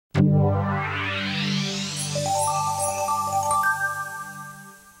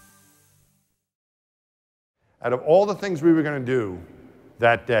Out of all the things we were going to do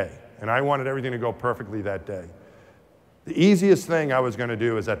that day, and I wanted everything to go perfectly that day, the easiest thing I was going to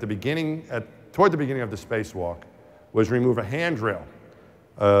do is toward the beginning of the spacewalk, was remove a handrail,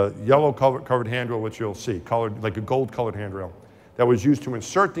 a yellow covered handrail, which you'll see, colored, like a gold-colored handrail, that was used to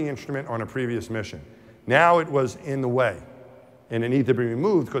insert the instrument on a previous mission. Now it was in the way, and it needed to be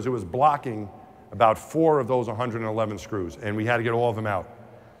removed because it was blocking about 4 of those 111 screws, and we had to get all of them out.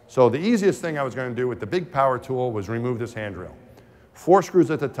 So the easiest thing I was going to do with the big power tool was remove this handrail. 4 screws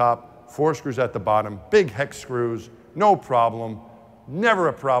at the top, 4 screws at the bottom, big hex screws, no problem, never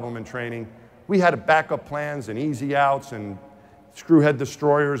a problem in training. We had backup plans and easy outs and screw head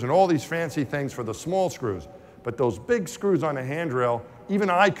destroyers and all these fancy things for the small screws. But those big screws on the handrail, even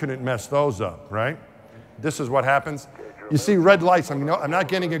I couldn't mess those up, right? This is what happens. You see red lights. I'm not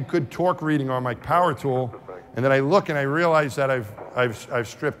getting a good torque reading on my power tool, and then I look and I realize that I've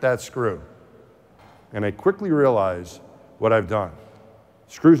stripped that screw. And I quickly realize what I've done.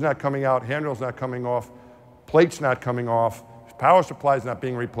 Screw's not coming out, handrail's not coming off, plate's not coming off, power supply's not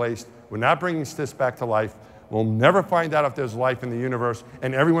being replaced, we're not bringing this back to life, we'll never find out if there's life in the universe,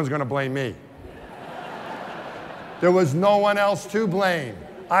 and everyone's going to blame me. There was no one else to blame.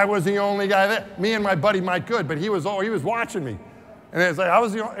 I was the only guy there. Me and my buddy Mike Good, but he was watching me. And it's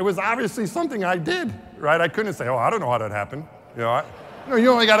like, it was obviously something I did, right? I couldn't say, oh, I don't know how that happened. You know, you're the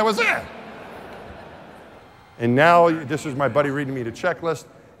only guy that was there. And now this is my buddy reading me the checklist,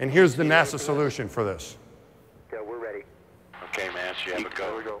 and here's the NASA solution for this. Yeah, we're ready. Okay, man, so you have a go.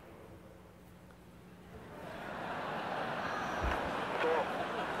 Here we go.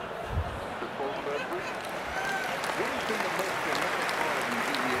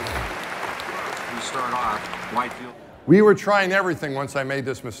 Start off, Whitefield. We were trying everything once I made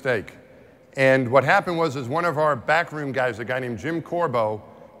this mistake. And what happened was one of our backroom guys, a guy named Jim Corbo,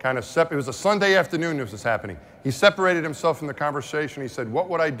 it was a Sunday afternoon this was happening. He separated himself from the conversation. He said, what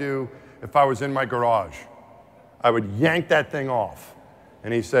would I do if I was in my garage? I would yank that thing off.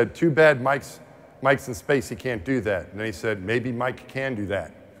 And he said, too bad Mike's in space, he can't do that. And then he said, maybe Mike can do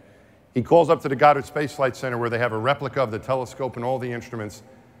that. He calls up to the Goddard Space Flight Center where they have a replica of the telescope and all the instruments.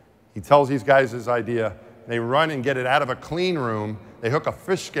 He tells these guys his idea. They run and get it out of a clean room. They hook a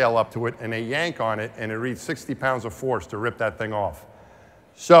fish scale up to it, and they yank on it, and it reads 60 pounds of force to rip that thing off.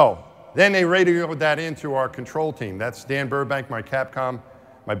 So then they radioed that into our control team. That's Dan Burbank, my Capcom,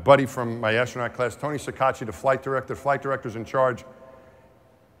 my buddy from my astronaut class, Tony Sacacci, the flight director's in charge.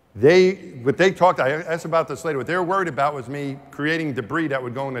 What they talked, I asked about this later, what they were worried about was me creating debris that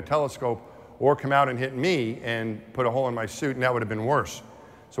would go in the telescope or come out and hit me and put a hole in my suit, and that would have been worse.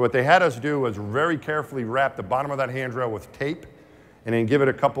 So what they had us do was very carefully wrap the bottom of that handrail with tape and then give it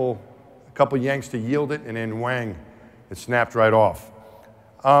a couple yanks to yield it, and then whang, it snapped right off.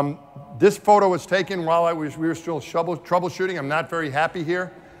 This photo was taken while we were still troubleshooting. I'm not very happy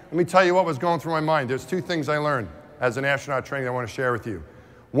here. Let me tell you what was going through my mind. There's 2 things I learned as an astronaut training I want to share with you.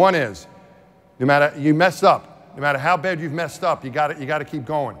 One is, no matter you mess up, no matter how bad you've messed up, you got to keep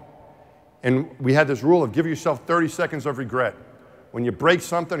going. And we had this rule of give yourself 30 seconds of regret. When you break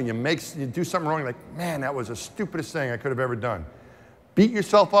something or you do something wrong, you're like, man, that was the stupidest thing I could have ever done. Beat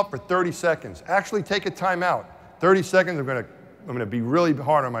yourself up for 30 seconds. Actually take a time out. 30 seconds, I'm going to be really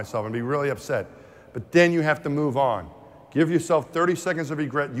hard on myself and be really upset. But then you have to move on. Give yourself 30 seconds of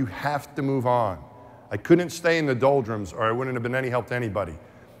regret. You have to move on. I couldn't stay in the doldrums or I wouldn't have been any help to anybody.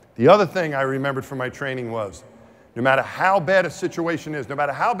 The other thing I remembered from my training was, no matter how bad a situation is, no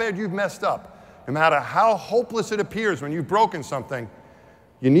matter how bad you've messed up, no matter how hopeless it appears when you've broken something,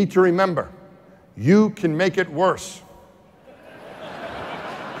 you need to remember, you can make it worse.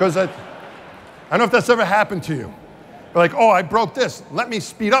 Because I don't know if that's ever happened to you. You're like, oh, I broke this. Let me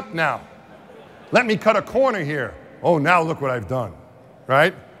speed up now. Let me cut a corner here. Oh, now look what I've done,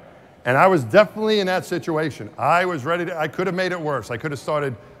 right? And I was definitely in that situation. I was ready I could have made it worse. I could have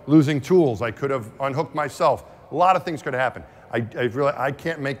started losing tools. I could have unhooked myself. A lot of things could have happened. I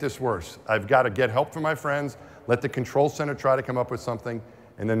can't make this worse. I've got to get help from my friends, let the control center try to come up with something,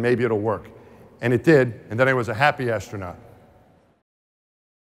 and then maybe it'll work. And it did, and then I was a happy astronaut.